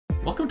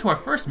Welcome to our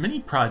first mini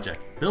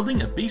project,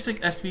 building a basic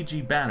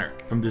SVG banner,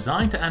 from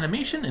design to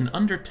animation in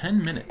under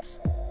 10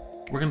 minutes.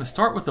 We're going to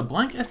start with a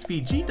blank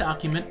SVG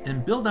document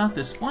and build out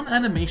this fun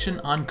animation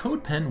on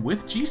CodePen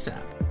with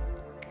GSAP.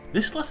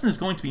 This lesson is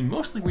going to be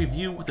mostly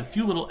review with a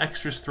few little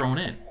extras thrown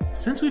in.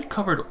 Since we've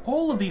covered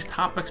all of these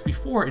topics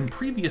before in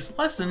previous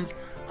lessons,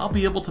 I'll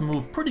be able to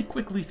move pretty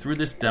quickly through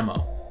this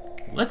demo.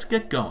 Let's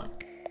get going.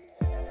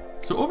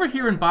 So over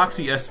here in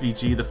Boxy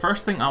SVG, the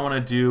first thing I want to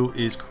do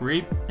is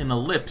create an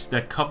ellipse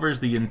that covers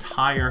the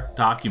entire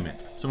document.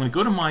 So I'm going to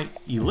go to my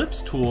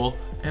ellipse tool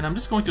and I'm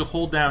just going to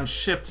hold down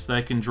Shift so that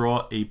I can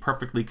draw a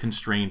perfectly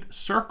constrained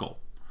circle.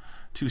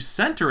 To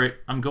center it,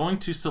 I'm going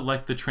to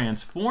select the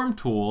transform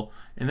tool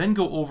and then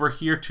go over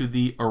here to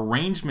the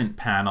arrangement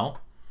panel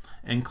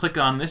and click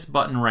on this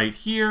button right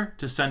here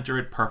to center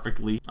it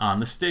perfectly on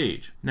the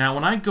stage. Now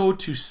when I go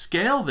to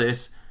scale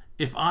this,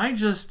 if I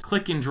just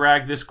click and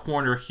drag this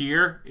corner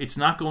here, it's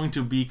not going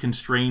to be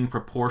constrained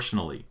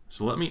proportionally.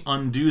 So let me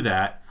undo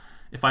that.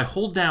 If I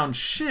hold down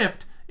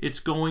Shift, it's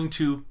going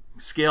to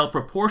scale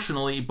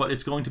proportionally, but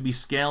it's going to be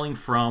scaling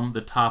from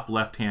the top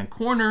left-hand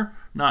corner.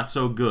 Not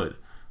so good.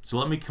 So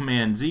let me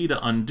Command Z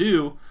to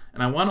undo,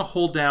 and I want to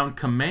hold down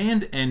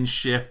Command and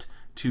Shift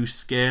to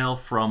scale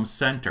from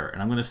center.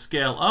 And I'm going to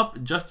scale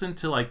up just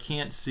until I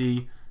can't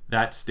see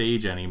that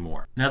stage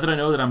anymore. Now that I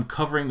know that I'm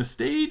covering the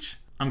stage,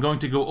 I'm going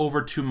to go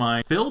over to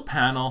my fill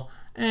panel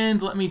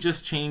and let me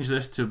just change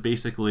this to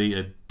basically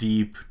a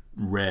deep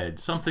red,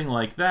 something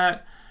like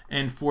that.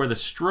 And for the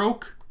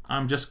stroke,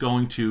 I'm just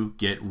going to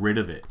get rid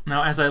of it.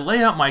 Now, as I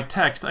lay out my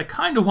text, I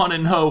kind of want to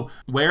know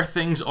where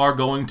things are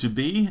going to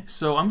be.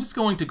 So I'm just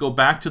going to go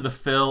back to the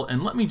fill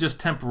and let me just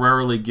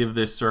temporarily give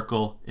this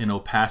circle an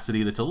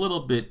opacity that's a little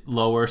bit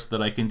lower so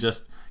that I can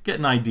just get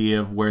an idea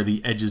of where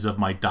the edges of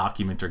my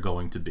document are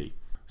going to be.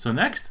 So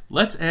next,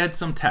 let's add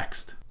some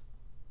text.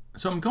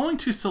 So I'm going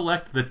to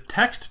select the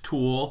text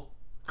tool,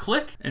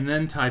 click, and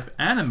then type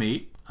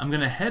animate. I'm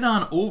going to head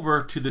on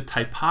over to the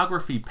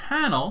typography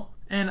panel,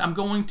 and I'm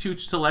going to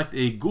select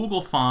a Google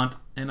font,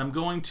 and I'm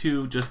going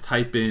to just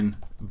type in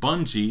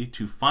Bungee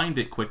to find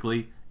it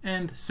quickly,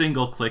 and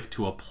single click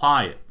to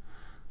apply it.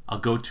 I'll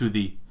go to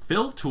the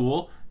fill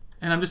tool,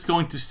 and I'm just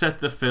going to set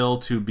the fill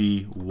to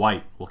be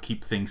white. We'll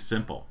keep things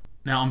simple.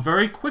 Now I'm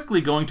very quickly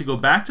going to go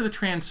back to the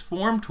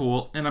transform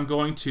tool and I'm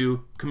going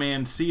to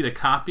Command C to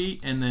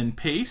copy and then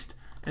paste,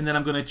 and then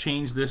I'm going to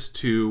change this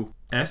to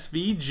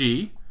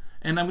SVG,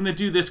 and I'm going to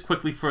do this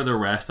quickly for the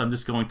rest. I'm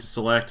just going to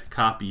select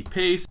copy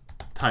paste,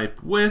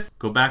 type width,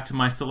 go back to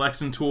my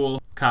selection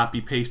tool, copy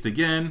paste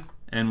again,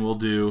 and we'll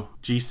do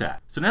GSAP.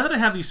 So now that I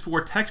have these 4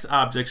 text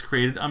objects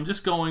created, I'm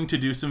just going to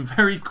do some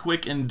very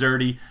quick and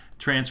dirty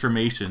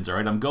transformations. All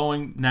right, I'm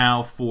going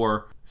now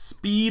for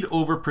speed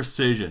over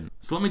precision.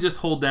 So let me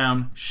just hold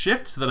down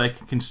Shift so that I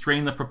can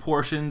constrain the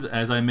proportions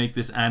as I make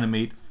this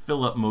animate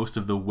fill up most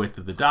of the width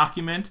of the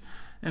document.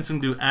 And so I'm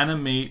going to do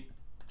animate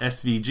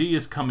SVG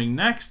is coming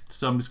next.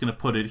 So I'm just going to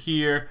put it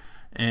here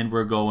and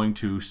we're going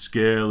to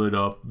scale it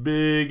up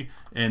big,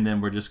 and then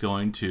we're just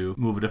going to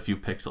move it a few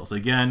pixels.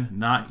 Again,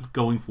 not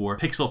going for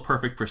pixel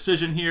perfect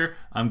precision here.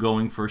 I'm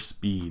going for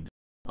speed.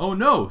 Oh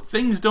no,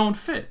 things don't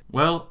fit.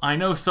 Well, I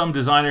know some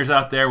designers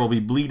out there will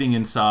be bleeding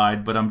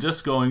inside, but I'm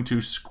just going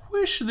to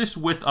squish this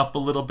width up a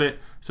little bit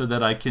so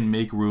that I can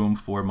make room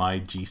for my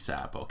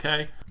GSAP,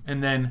 okay?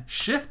 And then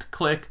Shift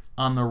click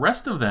on the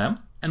rest of them,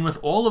 and with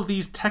all of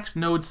these text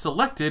nodes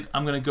selected,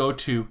 I'm going to go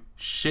to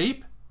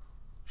Shape,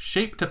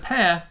 Shape to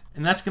Path,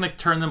 and that's going to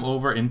turn them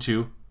over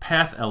into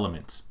path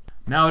elements.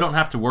 Now I don't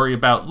have to worry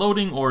about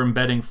loading or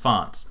embedding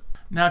fonts.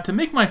 Now to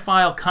make my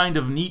file kind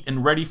of neat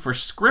and ready for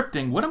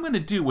scripting, what I'm going to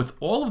do with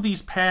all of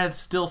these paths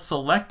still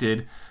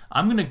selected,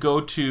 I'm going to go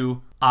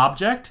to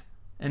Object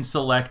and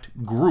select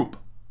Group.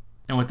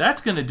 And what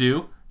that's going to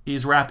do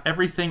is wrap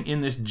everything in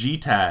this G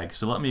tag.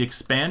 So let me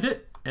expand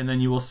it and then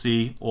you will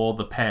see all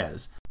the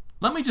paths.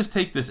 Let me just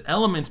take this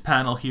Elements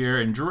panel here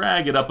and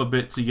drag it up a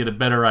bit so you get a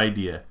better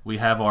idea. We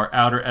have our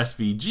outer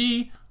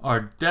SVG,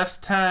 our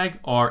defs tag,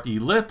 our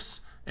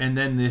ellipse, and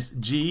then this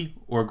G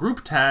or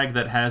group tag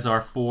that has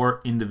our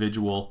 4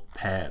 individual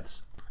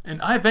paths.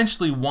 And I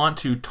eventually want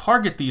to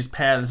target these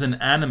paths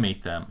and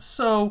animate them.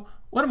 So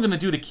what I'm going to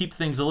do to keep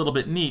things a little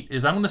bit neat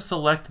is I'm going to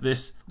select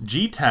this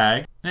G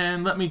tag,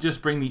 and let me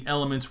just bring the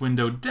elements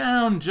window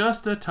down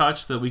just a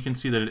touch so that we can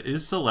see that it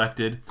is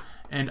selected.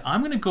 And I'm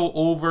going to go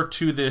over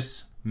to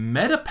this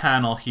meta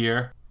panel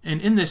here,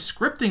 and in this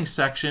scripting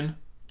section,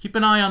 keep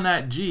an eye on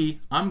that G.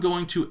 I'm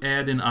going to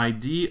add an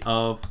ID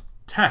of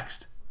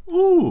text.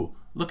 Ooh!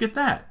 Look at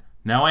that.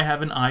 Now I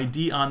have an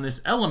ID on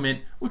this element,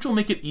 which will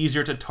make it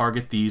easier to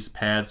target these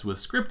paths with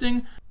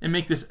scripting and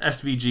make this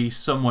SVG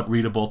somewhat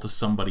readable to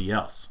somebody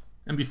else.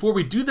 And before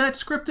we do that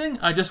scripting,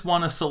 I just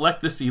want to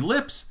select this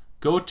ellipse,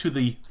 go to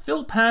the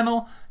fill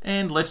panel,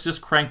 and let's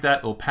just crank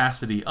that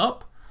opacity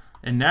up.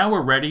 And now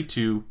we're ready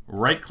to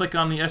right click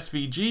on the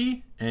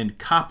SVG and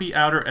copy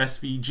outer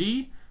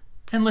SVG.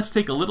 And let's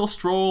take a little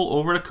stroll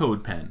over to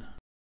CodePen.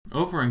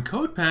 Over in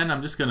CodePen,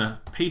 I'm just going to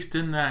paste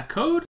in that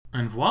code,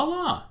 and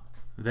voila!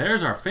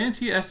 There's our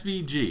fancy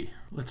SVG.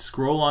 Let's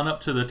scroll on up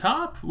to the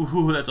top.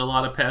 Ooh, that's a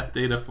lot of path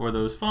data for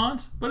those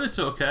fonts, but it's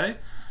okay.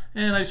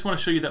 And I just want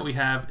to show you that we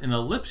have an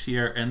ellipse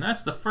here, and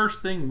that's the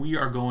first thing we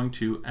are going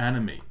to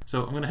animate.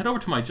 So I'm going to head over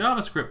to my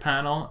JavaScript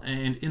panel,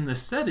 and in the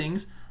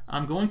settings,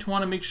 I'm going to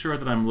want to make sure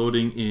that I'm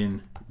loading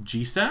in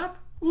GSAP.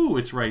 Ooh,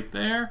 it's right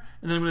there.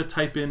 And then I'm going to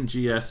type in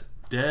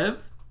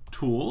GSDev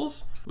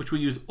tools, which we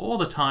use all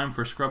the time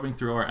for scrubbing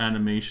through our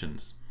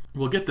animations.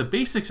 We'll get the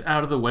basics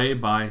out of the way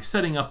by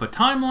setting up a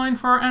timeline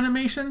for our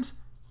animations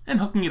and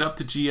hooking it up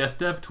to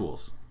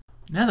GSDevTools.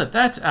 Now that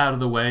that's out of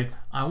the way,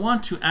 I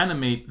want to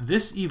animate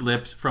this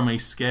ellipse from a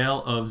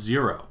scale of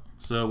 0.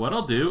 So what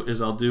I'll do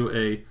is I'll do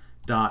a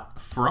dot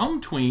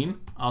from tween,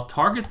 I'll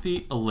target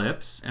the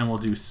ellipse, and we'll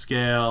do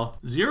scale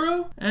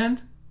 0,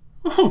 and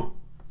whoo,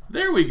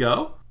 there we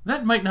go.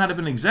 That might not have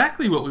been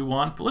exactly what we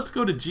want, but let's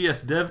go to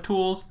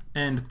GSDevTools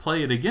and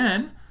play it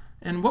again.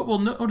 And what we'll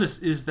notice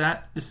is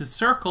that this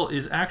circle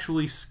is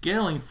actually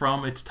scaling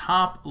from its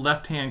top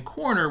left-hand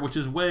corner, which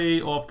is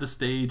way off the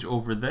stage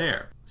over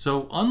there.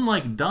 So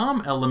unlike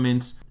DOM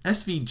elements,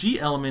 SVG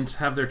elements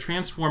have their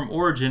transform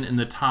origin in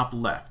the top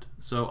left.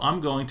 So I'm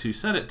going to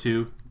set it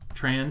to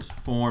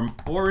transform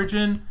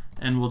origin,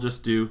 and we'll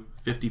just do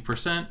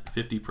 50%,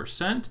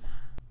 50%.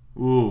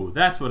 Ooh,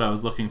 that's what I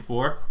was looking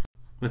for.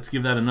 Let's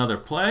give that another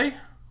play.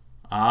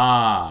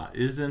 Ah,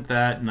 isn't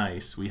that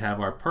nice? We have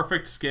our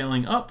perfect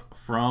scaling up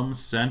from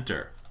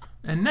center.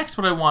 And next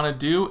what I want to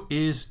do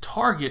is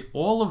target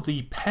all of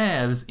the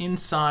paths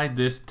inside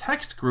this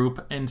text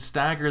group and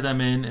stagger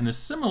them in a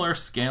similar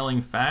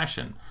scaling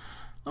fashion.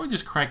 Let me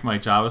just crank my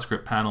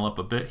JavaScript panel up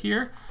a bit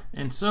here.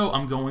 And so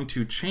I'm going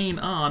to chain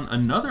on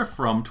another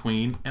from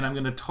tween, and I'm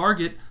going to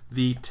target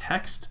the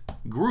text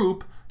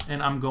group,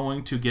 and I'm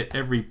going to get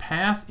every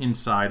path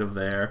inside of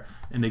there.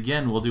 And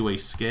again, we'll do a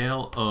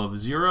scale of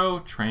 0,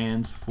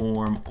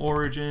 transform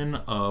origin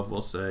of, we'll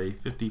say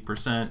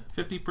 50%,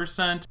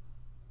 50%.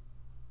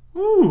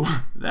 Ooh,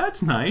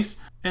 that's nice.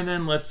 And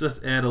then let's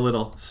just add a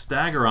little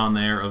stagger on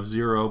there of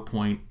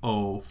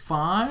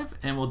 0.05,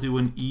 and we'll do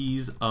an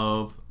ease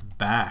of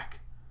back.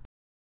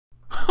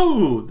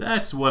 Ooh,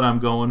 that's what I'm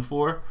going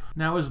for.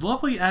 Now, as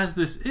lovely as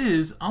this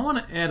is, I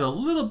want to add a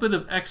little bit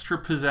of extra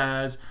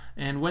pizzazz,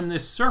 and when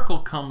this circle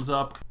comes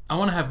up, I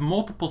want to have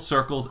multiple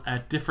circles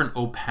at different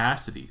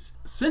opacities.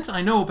 Since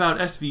I know about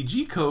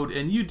SVG code,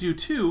 and you do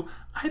too,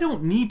 I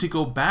don't need to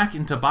go back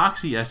into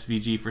Boxy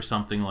SVG for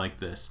something like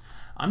this.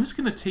 I'm just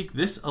going to take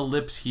this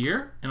ellipse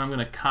here, and I'm going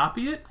to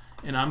copy it,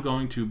 and I'm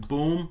going to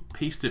boom,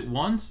 paste it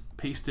once,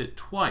 paste it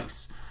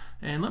twice.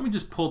 And let me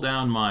just pull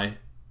down my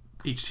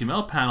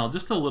HTML panel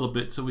just a little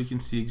bit so we can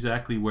see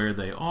exactly where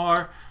they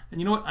are.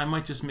 And you know what? I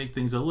might just make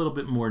things a little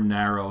bit more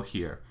narrow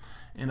here.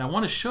 And I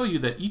want to show you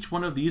that each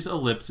one of these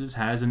ellipses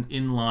has an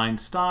inline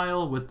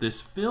style with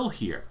this fill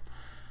here.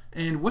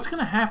 And what's going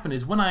to happen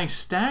is when I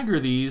stagger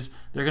these,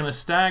 they're going to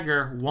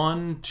stagger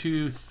 1,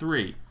 2,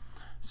 3.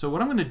 So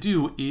what I'm going to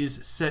do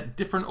is set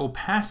different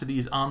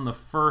opacities on the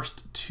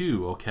first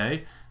two,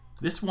 okay?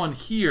 This one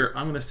here,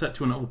 I'm going to set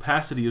to an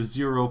opacity of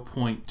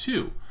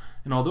 0.2.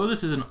 And although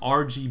this is an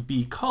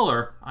RGB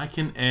color, I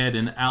can add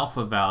an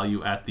alpha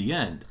value at the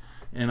end.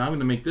 And I'm going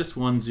to make this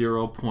one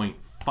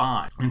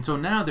 0.5. And so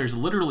now there's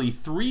literally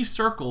 3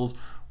 circles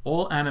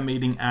all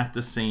animating at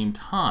the same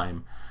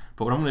time.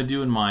 But what I'm going to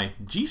do in my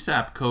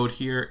GSAP code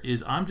here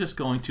is I'm just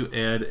going to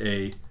add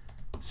a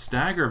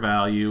stagger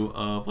value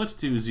of, let's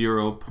do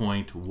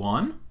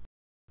 0.1.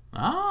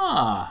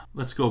 Ah,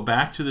 let's go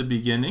back to the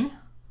beginning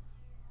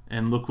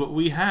and look what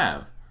we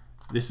have.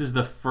 This is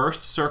the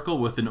first circle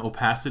with an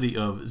opacity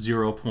of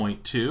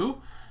 0.2,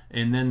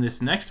 and then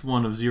this next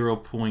one of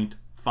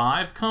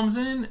 0.5 comes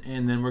in,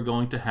 and then we're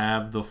going to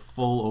have the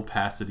full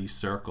opacity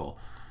circle.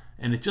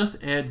 And it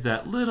just adds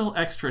that little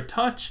extra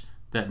touch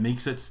that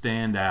makes it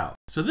stand out.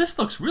 So this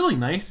looks really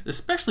nice,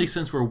 especially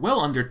since we're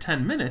well under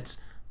 10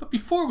 minutes, but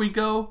before we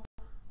go,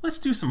 let's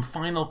do some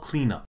final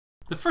cleanup.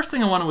 The first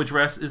thing I want to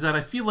address is that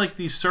I feel like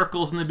these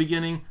circles in the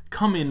beginning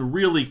come in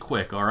really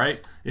quick, all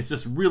right? It's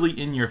just really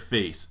in your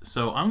face.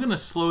 So I'm going to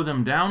slow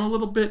them down a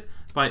little bit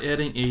by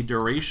adding a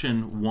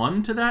duration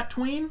 1 to that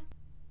tween.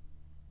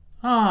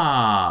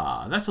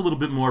 Ah, that's a little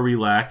bit more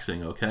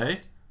relaxing,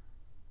 okay?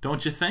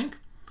 Don't you think?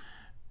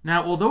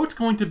 Now, although it's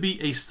going to be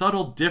a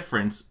subtle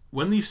difference,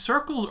 when these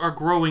circles are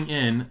growing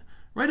in,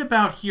 right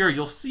about here,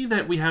 you'll see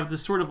that we have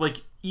this sort of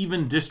like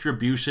even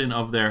distribution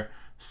of their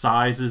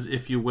sizes,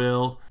 if you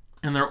will.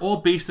 And they're all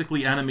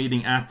basically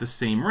animating at the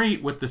same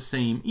rate with the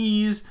same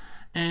ease.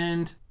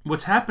 And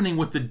what's happening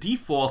with the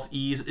default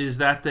ease is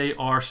that they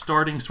are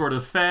starting sort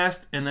of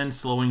fast and then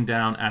slowing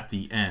down at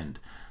the end.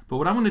 But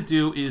what I'm going to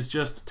do is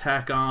just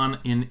tack on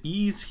an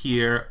ease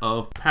here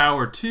of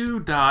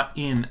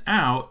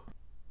power2.in_out.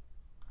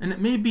 And it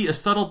may be a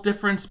subtle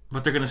difference,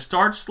 but they're going to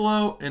start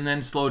slow and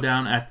then slow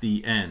down at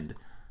the end.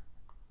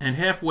 And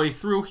halfway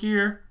through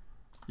here,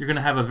 you're going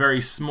to have a very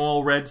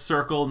small red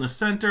circle in the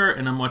center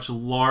and a much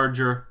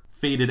larger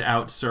faded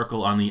out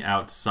circle on the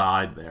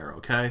outside there,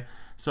 okay?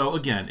 So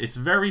again, it's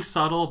very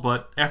subtle,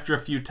 but after a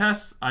few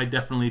tests, I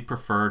definitely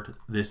preferred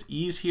this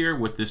ease here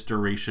with this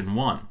duration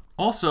 1.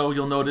 Also,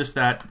 you'll notice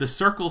that the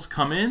circles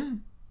come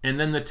in and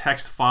then the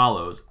text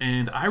follows.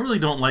 And I really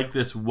don't like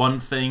this one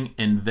thing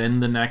and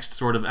then the next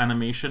sort of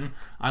animation.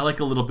 I like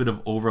a little bit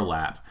of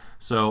overlap.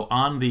 So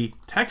on the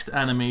text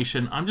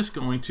animation, I'm just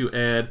going to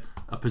add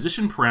a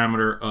position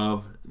parameter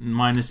of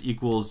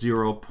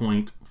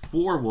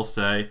 -=0.4, we'll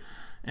say.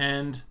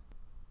 And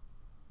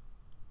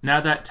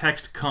now that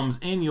text comes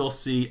in, you'll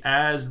see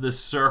as the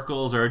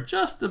circles are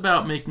just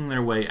about making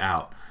their way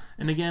out.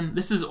 And again,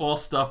 this is all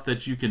stuff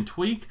that you can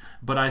tweak,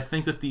 but I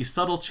think that these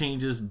subtle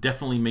changes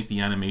definitely make the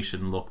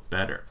animation look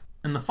better.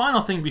 And the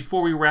final thing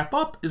before we wrap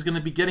up is going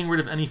to be getting rid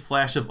of any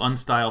flash of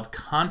unstyled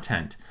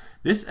content.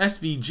 This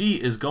SVG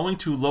is going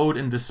to load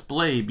and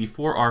display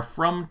before our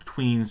from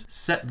tweens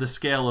set the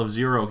scale of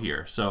 0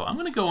 here. So I'm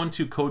going to go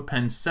into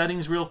CodePen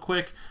settings real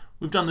quick.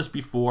 We've done this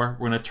before.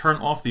 We're going to turn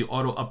off the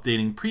auto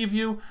updating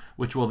preview,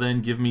 which will then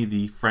give me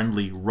the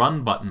friendly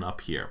run button up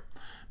here.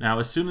 Now,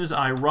 as soon as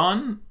I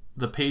run,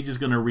 the page is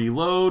going to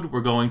reload.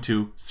 We're going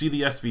to see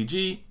the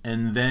SVG,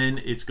 and then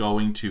it's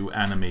going to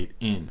animate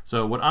in.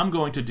 So what I'm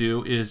going to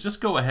do is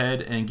just go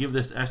ahead and give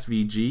this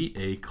SVG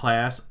a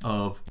class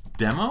of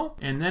demo.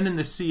 And then in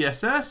the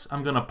CSS,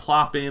 I'm going to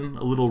plop in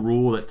a little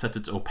rule that sets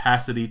its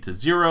opacity to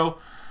 0.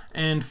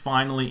 And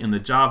finally, in the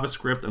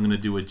JavaScript, I'm going to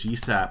do a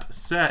GSAP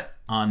set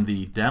on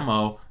the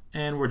demo.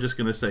 And we're just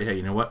going to say, hey,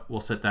 you know what?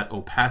 We'll set that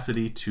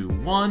opacity to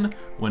 1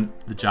 when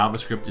the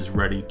JavaScript is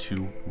ready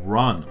to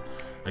run.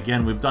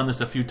 Again, we've done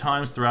this a few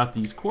times throughout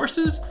these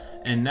courses,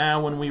 and now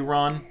when we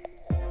run,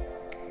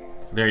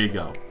 there you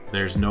go.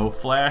 There's no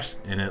flash,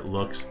 and it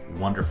looks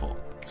wonderful.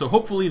 So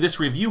hopefully this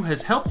review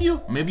has helped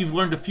you. Maybe you've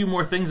learned a few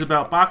more things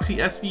about Boxy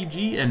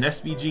SVG and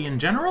SVG in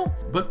general,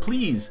 but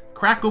please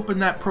crack open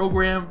that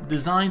program,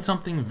 design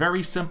something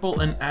very simple,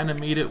 and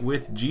animate it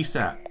with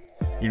GSAP.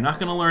 You're not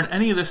going to learn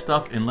any of this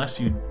stuff unless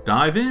you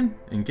dive in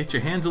and get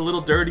your hands a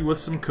little dirty with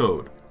some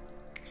code.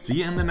 See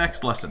you in the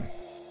next lesson.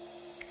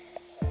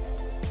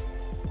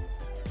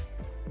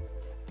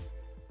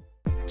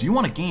 Do you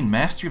want to gain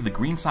mastery of the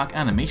GreenSock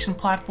animation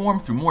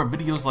platform through more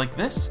videos like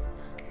this?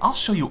 I'll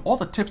show you all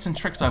the tips and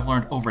tricks I've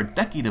learned over a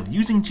decade of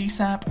using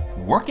GSAP,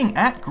 working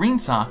at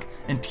GreenSock,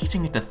 and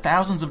teaching it to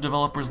thousands of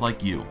developers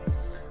like you.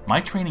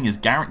 My training is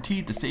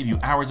guaranteed to save you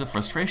hours of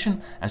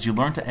frustration as you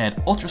learn to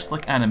add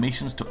ultra-slick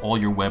animations to all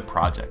your web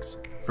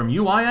projects. From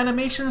UI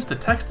animations to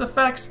text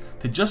effects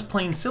to just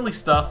plain silly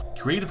stuff,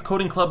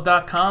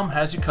 CreativeCodingClub.com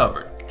has you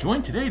covered.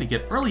 Join today to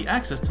get early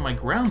access to my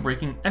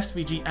groundbreaking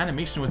SVG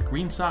Animation with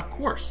GreenSock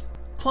course,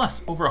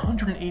 plus over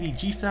 180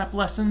 GSAP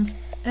lessons,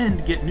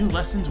 and get new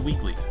lessons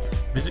weekly.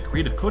 Visit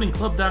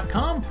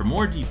CreativeCodingClub.com for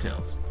more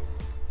details.